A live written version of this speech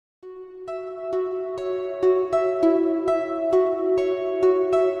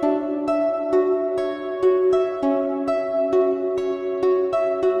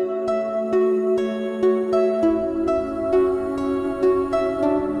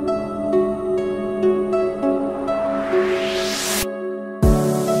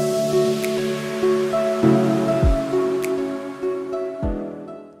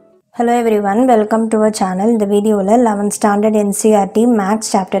Hello everyone, welcome to our channel. In the video, 11th standard NCERT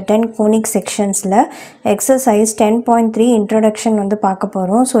Maths chapter 10 Conic sections exercise 10.3 introduction வந்து பார்க்க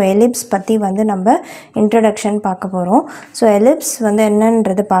போறோம். So ellipse பத்தி வந்து நம்ம introduction பார்க்க போறோம். So ellipse வந்து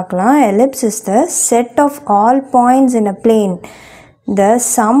என்னன்றது பார்க்கலாம். Ellipse is the set of all points in a plane, the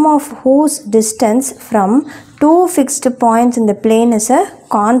sum of whose distance from two fixed points in the plane is a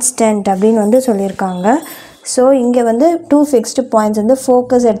constant அப்படினு வந்து சொல்லிருக்காங்க. So இங்கே வந்து two fixed points வந்து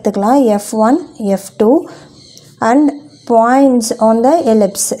focus எடுத்துக்கலாம் f1 f2 and points on the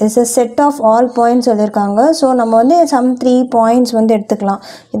ellipse is a set of all points சொல்லிருக்காங்க. So நம்ம வந்து some 3 points வந்து எடுத்துக்கலாம்.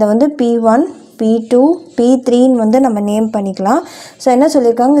 இதை வந்து p1 p2 p3 வந்து நம்ம நேம் பண்ணிக்கலாம். So என்ன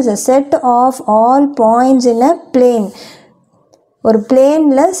சொல்லிருக்காங்க, is a set of all points in a plane. ஒரு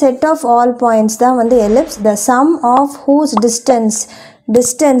பிளேனில் set of all points தான் வந்து ellipse. The sum of whose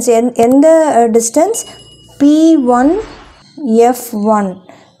distance எந்த distance p1 f1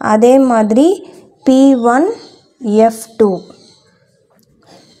 அதே மாதிரி p1 f2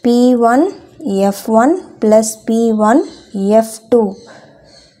 p1 f1 plus p1 f2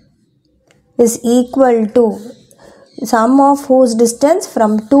 is equal to sum of whose distance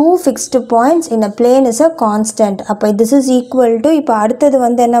from two fixed points in a plane is a constant. அப்போ this is equal to, இப்போ அடுத்தது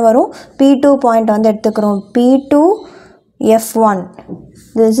வந்து என்ன வரும், p2 point வந்து எடுத்துக்கிறோம், p2 f1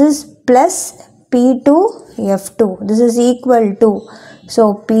 this is plus p2 f2 this is equal to, so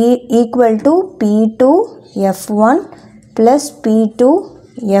p equal to p2 f1 plus p2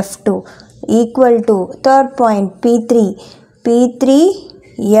 f2 equal to third point p3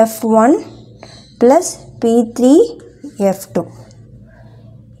 f1 plus p3 f2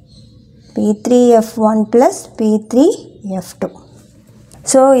 p3 f1 plus p3 f2.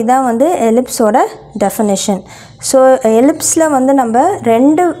 So இதான் வந்து எலிப்ஸோட definition. So எலிப்ஸில் வந்து நம்ம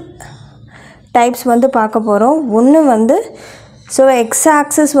ரெண்டு types வந்து பார்க்க போகிறோம். ஒன்று வந்து ஸோ எக்ஸ்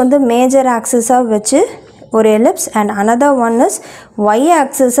ஆக்சிஸ் வந்து மேஜர் ஆக்சிஸாக வச்சு ஒரு ellipse, and another one is Y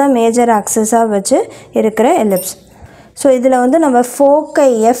ஆக்சிஸாக major ஆக்சிஸாக வச்சு இருக்கிற எலிப்ஸ். ஸோ இதில் வந்து நம்ம ஃபோக்கை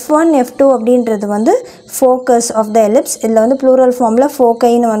f1 f2 அப்படின்றது வந்து ஃபோக்கஸ் ஆஃப் த எலிப்ஸ். இதில் வந்து ப்ளூரல் ஃபார்மில்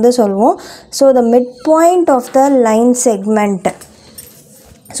ஃபோக்கைன்னு வந்து சொல்லுவோம். So the mid point of the line segment.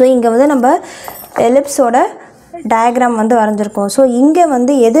 So இங்கே வந்து நம்ம எலிப்ஸோட டயக்ராம் வந்து வரைஞ்சிருக்கோம். ஸோ இங்கே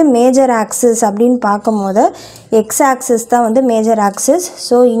வந்து எது மேஜர் ஆக்சிஸ் அப்படின்னு பார்க்கும்போது எக்ஸ் ஆக்சிஸ் தான் வந்து மேஜர் ஆக்சிஸ்.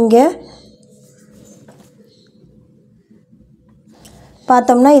 ஸோ இங்கே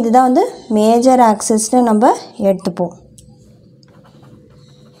பார்த்தோம்னா இதுதான் வந்து மேஜர் ஆக்சிஸ்னு நம்ம எடுத்துப்போம்.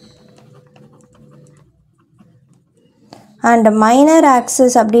 அண்ட் மைனர்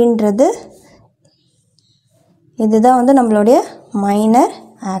ஆக்சிஸ் அப்படின்றது இதுதான் வந்து நம்மளுடைய மைனர்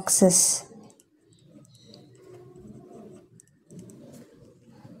ஆக்சிஸ்.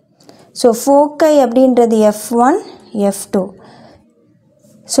 ஸோ ஃபோக்கை அப்படின்றது f1 f2.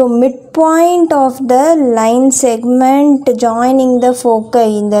 So mid point of the line segment joining த ஃபோக்கை,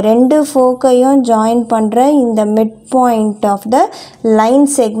 இந்த ரெண்டு ஃபோக்கையும் ஜாயின் பண்ணுற இந்த mid point of the line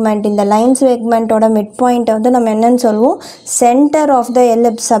segment, இந்த லைன் செக்மெண்ட்டோட மிட் பாயிண்ட்டை வந்து நம்ம என்னன்னு சொல்லுவோம், சென்டர் ஆஃப் த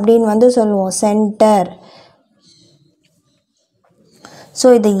எலிப்ஸ் அப்படின்னு வந்து சொல்லுவோம், சென்டர். ஸோ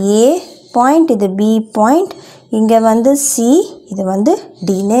இது ஏ பாயிண்ட், இது பி பாயிண்ட், இங்கே வந்து சி, இது வந்து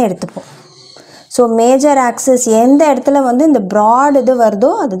டின்னே எடுத்துப்போம். ஸோ மேஜர் ஆக்சிஸ் எந்த இடத்துல வந்து இந்த ப்ராட் இது வருதோ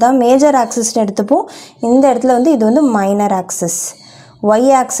அதுதான் மேஜர் ஆக்சிஸ்னு எடுத்துப்போம். இந்த இடத்துல வந்து இது வந்து மைனர் ஆக்சிஸ். ஒய்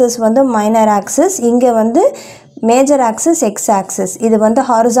ஆக்சிஸ் வந்து மைனர் ஆக்சிஸ், இங்கே வந்து மேஜர் ஆக்சிஸ் எக்ஸ் ஆக்சிஸ். இது வந்து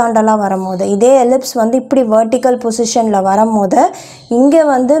ஹாரிசாண்டலாக வரும்போது, இதே எலிப்ஸ் வந்து இப்படி வெர்டிக்கல் பொசிஷனில் வரும்போது இங்கே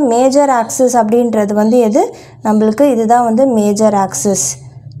வந்து மேஜர் ஆக்சிஸ் அப்படின்றது வந்து எது நம்மளுக்கு, இதுதான் வந்து மேஜர் ஆக்சிஸ்.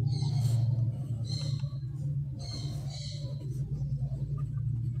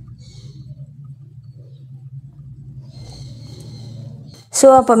 ஸோ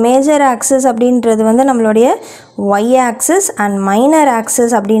அப்போ மேஜர் ஆக்சிஸ் அப்படின்றது வந்து நம்மளுடைய Y axis, and minor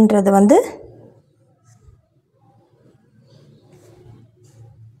axis அப்படின்றது வந்து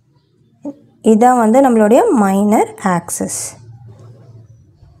இதான் வந்து நம்மளுடைய மைனர் ஆக்சிஸ்.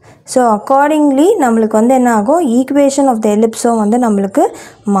 ஸோ அக்கார்டிங்லி நம்மளுக்கு வந்து என்ன ஆகும், ஈக்குவேஷன் ஆஃப் த எலிப்ஸும் வந்து நம்மளுக்கு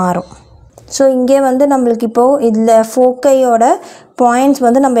மாறும். ஸோ இங்கே வந்து நம்மளுக்கு இப்போது இதில் ஃபோக்கையோட பாயிண்ட்ஸ்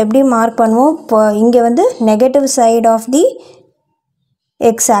வந்து நம்ம எப்படி மார்க் பண்ணுவோம், இப்போ இங்கே வந்து negative side of the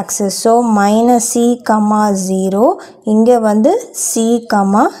x axis, so minus c, 0, இங்கே வந்து c,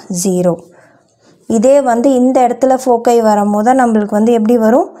 0. இதே வந்து இந்த இடத்துல ஃபோக்கை வரும்போது நம்மளுக்கு வந்து எப்படி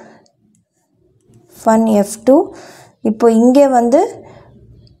வரும், f1 f2. இப்போ இங்கே வந்து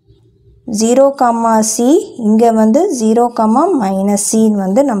 0, c, இங்கே வந்து 0, c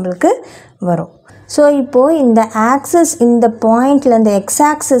வந்து நம்மளுக்கு வரும். ஸோ இப்போது இந்த ஆக்சஸ் இந்த பாயிண்டில் இந்த எக்ஸ்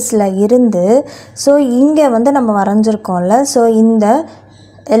ஆக்சஸில் இருந்து ஸோ இங்கே வந்து நம்ம வரைஞ்சிருக்கோம்ல, ஸோ இந்த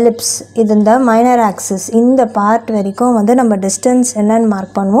எலிப்ஸ் இது இந்த மைனர் ஆக்சிஸ் இந்த பார்ட் வரைக்கும் வந்து நம்ம டிஸ்டன்ஸ் என்னன்னு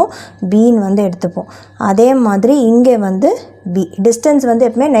மார்க் பண்ணுவோம், பின்னு வந்து எடுத்துப்போம். அதே மாதிரி இங்கே வந்து பி டிஸ்டன்ஸ் வந்து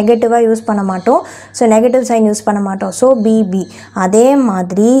எப்பவுமே நெகட்டிவாக யூஸ் பண்ண மாட்டோம், ஸோ நெகட்டிவ் சைன் யூஸ் பண்ண மாட்டோம், ஸோ பிபி. அதே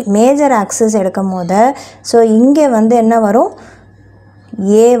மாதிரி மேஜர் ஆக்சிஸ் எடுக்கும் போது ஸோ இங்கே வந்து என்ன வரும்,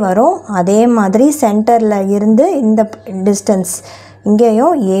 ஏ வரும். அதே மாதிரி சென்டரில் இருந்து இந்த டிஸ்டன்ஸ்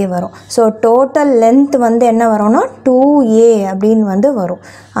இங்கேயும் ஏ வரும். ஸோ டோட்டல் லென்த் வந்து என்ன வரும்னா 2a அப்படின்னு வந்து வரும்.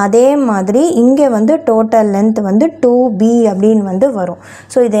 அதே மாதிரி இங்கே வந்து டோட்டல் லென்த் வந்து 2b அப்படின்னு வந்து வரும்.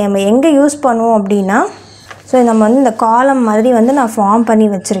 ஸோ இதை நம்ம எங்கே யூஸ் பண்ணுவோம் அப்படின்னா, ஸோ நம்ம வந்து இந்த காலம் மாதிரி வந்து நான் ஃபார்ம் பண்ணி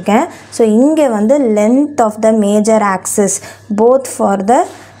வச்சுருக்கேன். ஸோ இங்கே வந்து length of the major axis both for the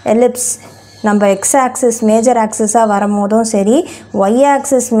ellipse, நம்ம எக்ஸ் ஆக்சிஸ் மேஜர் ஆக்சிஸாக வரும்போதும் சரி, ஒய்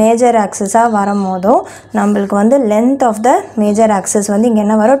ஆக்சிஸ் மேஜர் ஆக்சிஸாக வரும்போதும் நம்மளுக்கு வந்து length of the major axis வந்து இங்கே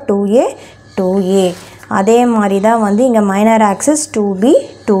என்ன வரும், 2a. அதே மாதிரி தான் வந்து இங்கே மைனர் ஆக்சிஸ்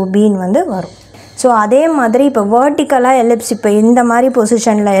 2bன்னு வந்து வரும். ஸோ அதே மாதிரி இப்போ வேர்ட்டிக்கலாக எலிப்ஸ் இப்போ இந்த மாதிரி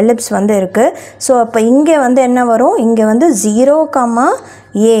பொசிஷனில் எலிப்ஸ் வந்து இருக்குது. ஸோ அப்போ இங்கே வந்து என்ன வரும், இங்கே வந்து 0,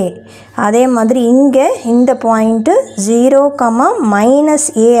 a. அதே மாதிரி இங்கே இந்த பாயிண்ட்டு 0,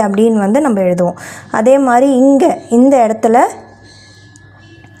 -a அப்படின்னு வந்து நம்ம எழுதுவோம். அதே மாதிரி இங்கே இந்த இடத்துல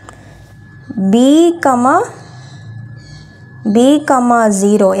b,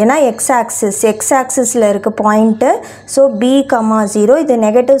 0 ஏன்னா எக்ஸ் ஆக்சிஸில் இருக்க பாயிண்ட்டு. ஸோ b, 0 இது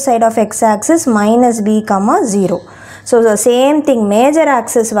negative side of X axis -b, 0. So same thing major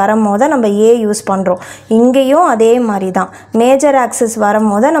axis வரும்போது நம்ம ஏ யூஸ் பண்ணுறோம். இங்கேயும் அதே மாதிரி தான் மேஜர் ஆக்சிஸ்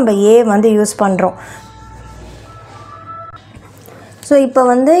வரும்போது நம்ம ஏ வந்து யூஸ் பண்ணுறோம். ஸோ இப்போ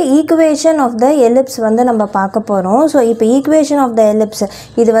வந்து ஈக்குவேஷன் ஆஃப் த எலிப்ஸ் வந்து நம்ம பார்க்க போகிறோம். ஸோ இப்போ ஈக்குவேஷன் ஆஃப் த எலிப்ஸ்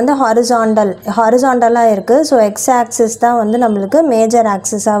இது வந்து ஹாரிசாண்டலாக இருக்குது. ஸோ எக்ஸ் ஆக்சிஸ் தான் வந்து நம்மளுக்கு மேஜர்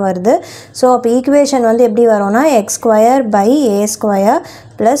ஆக்சிஸாக வருது. ஸோ அப்போ ஈக்குவேஷன் வந்து எப்படி வரும்னா x² / a²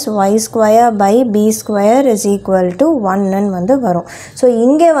 + y² / b² = 1 வந்து வரும். ஸோ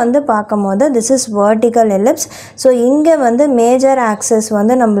இங்கே வந்து பார்க்கும்போது this is vertical ellipse. So இங்கே வந்து மேஜர் ஆக்சிஸ்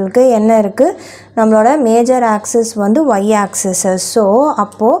வந்து நம்மளுக்கு என்ன இருக்குது, நம்மளோட மேஜர் ஆக்சிஸ் வந்து ஒய் ஆக்சிஸ். ஸோ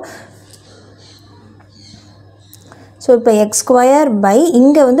அப்போது இப்போ x²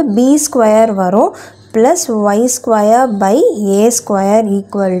 இங்கே வந்து b² வரும் +y² / a²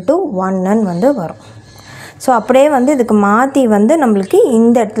 = 1 வந்து வரும். ஸோ அப்படியே வந்து இதுக்கு மாற்றி வந்து நம்மளுக்கு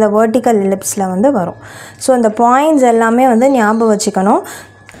இந்த இடத்துல வெர்டிக்கல் எலிப்ஸில் வந்து வரும். ஸோ இந்த பாயிண்ட்ஸ் எல்லாமே வந்து ஞாபகம் வச்சுக்கணும்.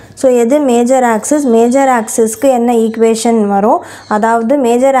 ஸோ எது மேஜர் ஆக்சிஸ்க்கு என்ன ஈக்குவேஷன் வரும், அதாவது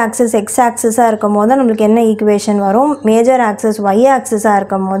மேஜர் ஆக்சிஸ் எக்ஸ் ஆக்சிஸாக இருக்கும் போது நம்மளுக்கு என்ன ஈக்குவேஷன் வரும், மேஜர் ஆக்சிஸ் ஒய் ஆக்சிஸாக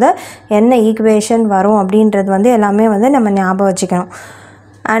இருக்கும் போது என்ன ஈக்குவேஷன் வரும் அப்படின்றது வந்து எல்லாமே வந்து நம்ம ஞாபகம் வச்சுக்கணும்.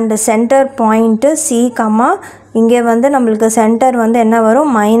 அண்ட் சென்டர் பாயிண்ட்டு C, இங்கே வந்து நம்மளுக்கு சென்டர் வந்து என்ன வரும்,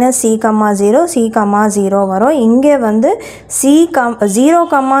 -c, 0 c, 0 வரும். இங்கே வந்து 0,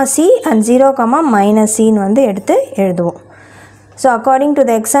 c and 0, -cன்னு வந்து எடுத்து எழுதுவோம். So according to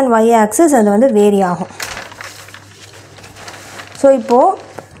the X and Y axis அது வந்து வேரி ஆகும்.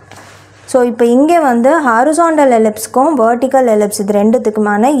 ஸோ இப்போ இங்கே வந்து ஹாரிசாண்டல் எலிப்ஸ்க்கும் வெர்டிக்கல் எலிப்ஸ் இது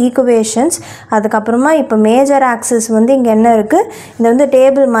ரெண்டுத்துக்குமான ஈக்குவேஷன்ஸ். அதுக்கப்புறமா இப்போ மேஜர் ஆக்சிஸ் வந்து இங்கே என்ன இருக்குது, இது வந்து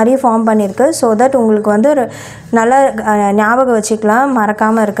டேபிள் மாதிரி ஃபார்ம் பண்ணியிருக்கு. ஸோ தட் உங்களுக்கு வந்து ஒரு நல்லா ஞாபகம் வச்சுக்கலாம்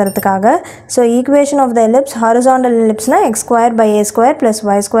மறக்காமல் இருக்கிறதுக்காக. So equation of the ellipse horizontal எலிப்ஸ்னால் x² / a² +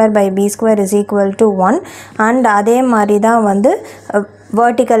 y² / b² = 1. And அதே மாதிரி தான் வந்து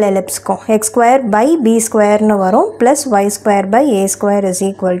vertical ellipsக்கும் x² / b² வரும் +y² / a²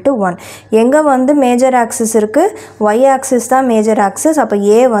 = 1. எங்கே வந்து மேஜர் ஆக்சிஸ் இருக்குது, y ஆக்சிஸ் தான் மேஜர் ஆக்சிஸ். அப்போ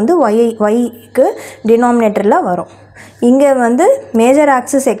a வந்து yக்கு டினாமினேட்டரில் வரும். இங்கே வந்து மேஜர்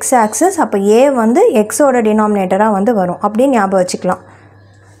ஆக்சிஸ் எக்ஸ் ஆக்சிஸ், அப்போ a வந்து எக்ஸோட டினாமினேட்டராக வந்து வரும் அப்படின்னு ஞாபகம் வச்சுக்கலாம்.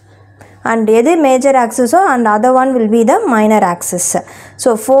 அண்ட் எது major ஆக்சிஸோ and other one will be the minor axis. So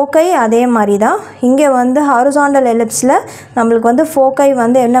ஃபோக்கை அதே மாதிரி தான் இங்கே வந்து ஹாரிசாண்டல் எலிப்ஸில் நம்மளுக்கு வந்து ஃபோக்கை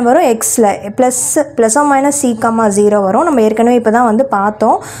வந்து என்ன வரும், எக்ஸில் +± c, 0 வரும். நம்ம ஏற்கனவே இப்போ தான் வந்து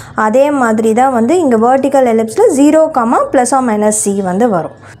பார்த்தோம். அதே மாதிரி தான் வந்து இங்கே வெர்டிக்கல் எலிப்ஸில் 0, +± c வந்து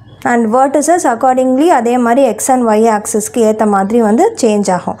வரும். அண்ட் வேர்டிசஸ் அக்கார்டிங்லி அதே மாதிரி எக்ஸ் அண்ட் ஒய் ஆக்சிஸ்க்கு ஏற்ற மாதிரி வந்து சேஞ்ச்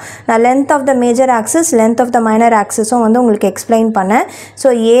ஆகும். நான் length of the major axis length of the minor ஆக்சிஸும் வந்து உங்களுக்கு எக்ஸ்பிளைன் பண்ணேன். ஸோ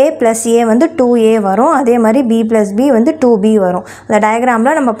a + a வந்து 2a வரும். அதே மாதிரி b + b வந்து 2b வரும். அந்த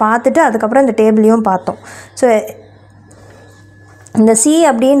டயக்ராமில் நம்ம பார்த்துட்டு அதுக்கப்புறம் இந்த டேபிளையும் பார்த்தோம். ஸோ இந்த c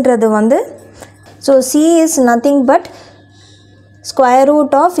அப்படின்றது வந்து c is nothing but √a²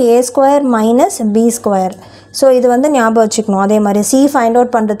 - b². So இது வந்து ஞாபகம் வச்சுக்கணும். அதே மாதிரி c ஃபைண்ட்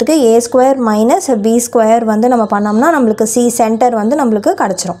அவுட் பண்ணுறதுக்கு a² - b² வந்து நம்ம பண்ணோம்னா நம்மளுக்கு c சென்டர் வந்து நம்மளுக்கு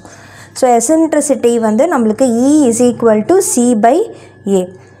கிடச்சிரும். ஸோ எசென்ட்ரிசிட்டி வந்து நம்மளுக்கு E = c/a.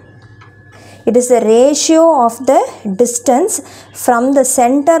 It is the ratio of the distance from the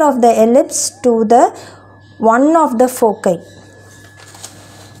center of the ellipse to the one of the foci.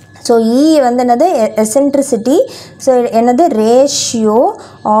 So E வந்து என்னது eccentricity. So என்னது ratio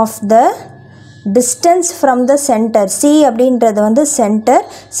of the distance from the center. C அப்படின்றது வந்து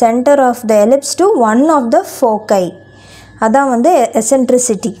center of the ellipse to one of the foci. அதான் வந்து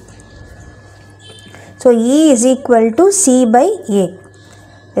eccentricity. So E is equal to C by A.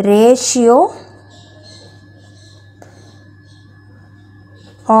 Ratio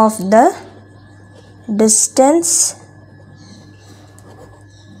of the distance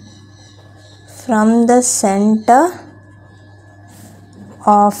from the center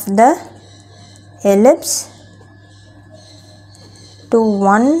of the ellipse to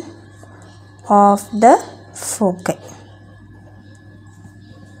one of the foci.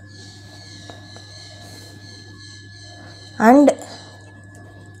 And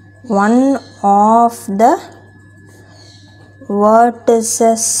one of the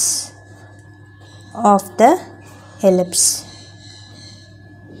vertices of the ellipse.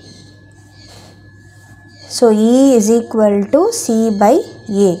 So E is equal to C by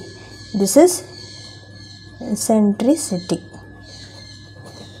A. This is eccentricity.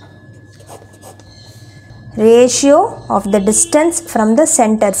 Ratio of the distance from the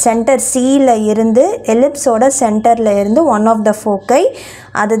center. Center C ல இருந்து ellipse ஓட சென்டரில் இருந்து one of the foci.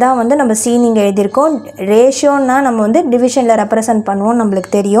 அதுதான் வந்து நம்ம C நீங்கள் எழுதியிருக்கோம். ரேஷியோன்னா நம்ம வந்து டிவிஷனில் ரெப்ரசன்ட் பண்ணுவோம்,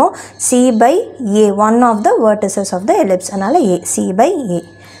 நம்மளுக்கு தெரியும். C by A, one of the vertices of the ellipse. அதனால் A, C by A.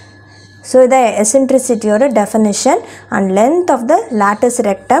 So the eccentricity or definition and length of the lattice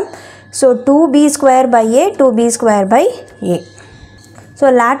rectum. So 2b square by A, 2b square by A. So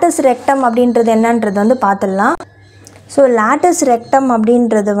lattice rectum அப்படின்றது என்னன்றது வந்து பார்த்துடலாம். So lattice rectum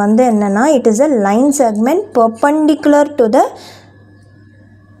அப்படின்றது வந்து என்னன்னா, it is a line segment perpendicular to the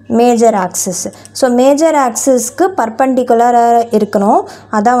major axis. So major axis க்கு perpendicular இருக்கணும்,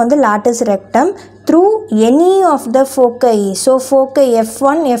 அதான் வந்து lattice rectum through any of the foci. So foci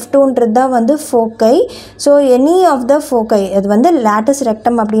F1 F2ன்றது தான் வந்து foci. So any of the foci, அது வந்து lattice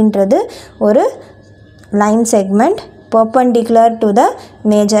rectum அப்படின்றது ஒரு line segment perpendicular to the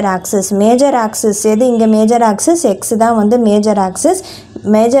major axis. Major axis எது இங்கே major axis X தான் வந்து major axis.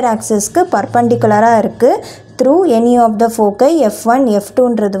 Major axisக்கு perpendicular இருக்குது through any of the foci. F1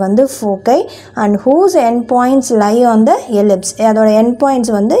 F2ன்றது வந்து foci and whose endpoints lie on the ellipse. அதோட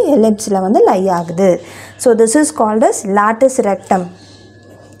endpoints வந்து ellipseல வந்து lie ஆகுது. So this is called as lattice rectum.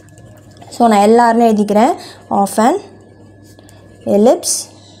 So நான் எல்லாருமே எழுதிக்கிறேன். Of an ellipse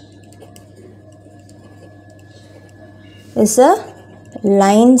is a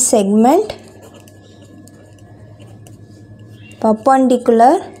line segment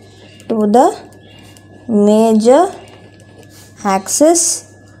perpendicular to the major axis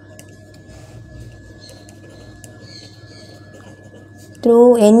through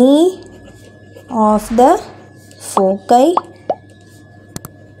any of the foci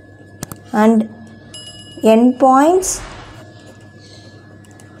and endpoints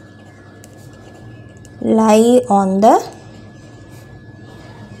lie on the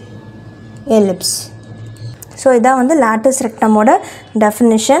ellipse. So இதான் வந்து lattice rectum ஓட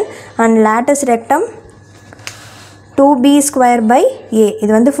definition and lattice rectum 2b square by A.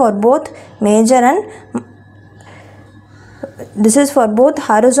 இது வந்து for both major and this is for both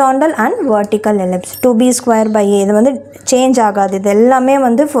horizontal and vertical ellipse. 2b square by A இது வந்து change ஆகாது, இது எல்லாமே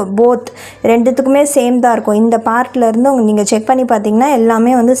வந்து for both ரெண்டுத்துக்குமே சேம் தான் இருக்கும். இந்த பார்ட்டில் இருந்து நீங்கள் செக் பண்ணி பார்த்தீங்கன்னா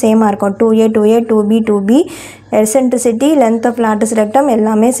எல்லாமே வந்து சேமாக இருக்கும். 2A 2A 2B 2B eccentricity, length of lattice rectum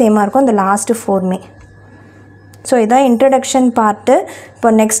எல்லாமே சேமாக இருக்கும், இந்த லாஸ்ட்டு 4மே. ஸோ இதான் இன்ட்ரடக்ஷன் பார்ட்டு.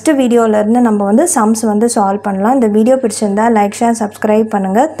 இப்போ நெக்ஸ்ட் வீடியோவிலேருந்து நம்ம வந்து சம்ஸ் வந்து சால்வ் பண்ணலாம். இந்த வீடியோ பிடிச்சிருந்தா லைக் ஷேர் சப்ஸ்கிரைப்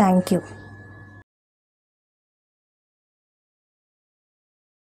பண்ணுங்கள். தேங்க்யூ.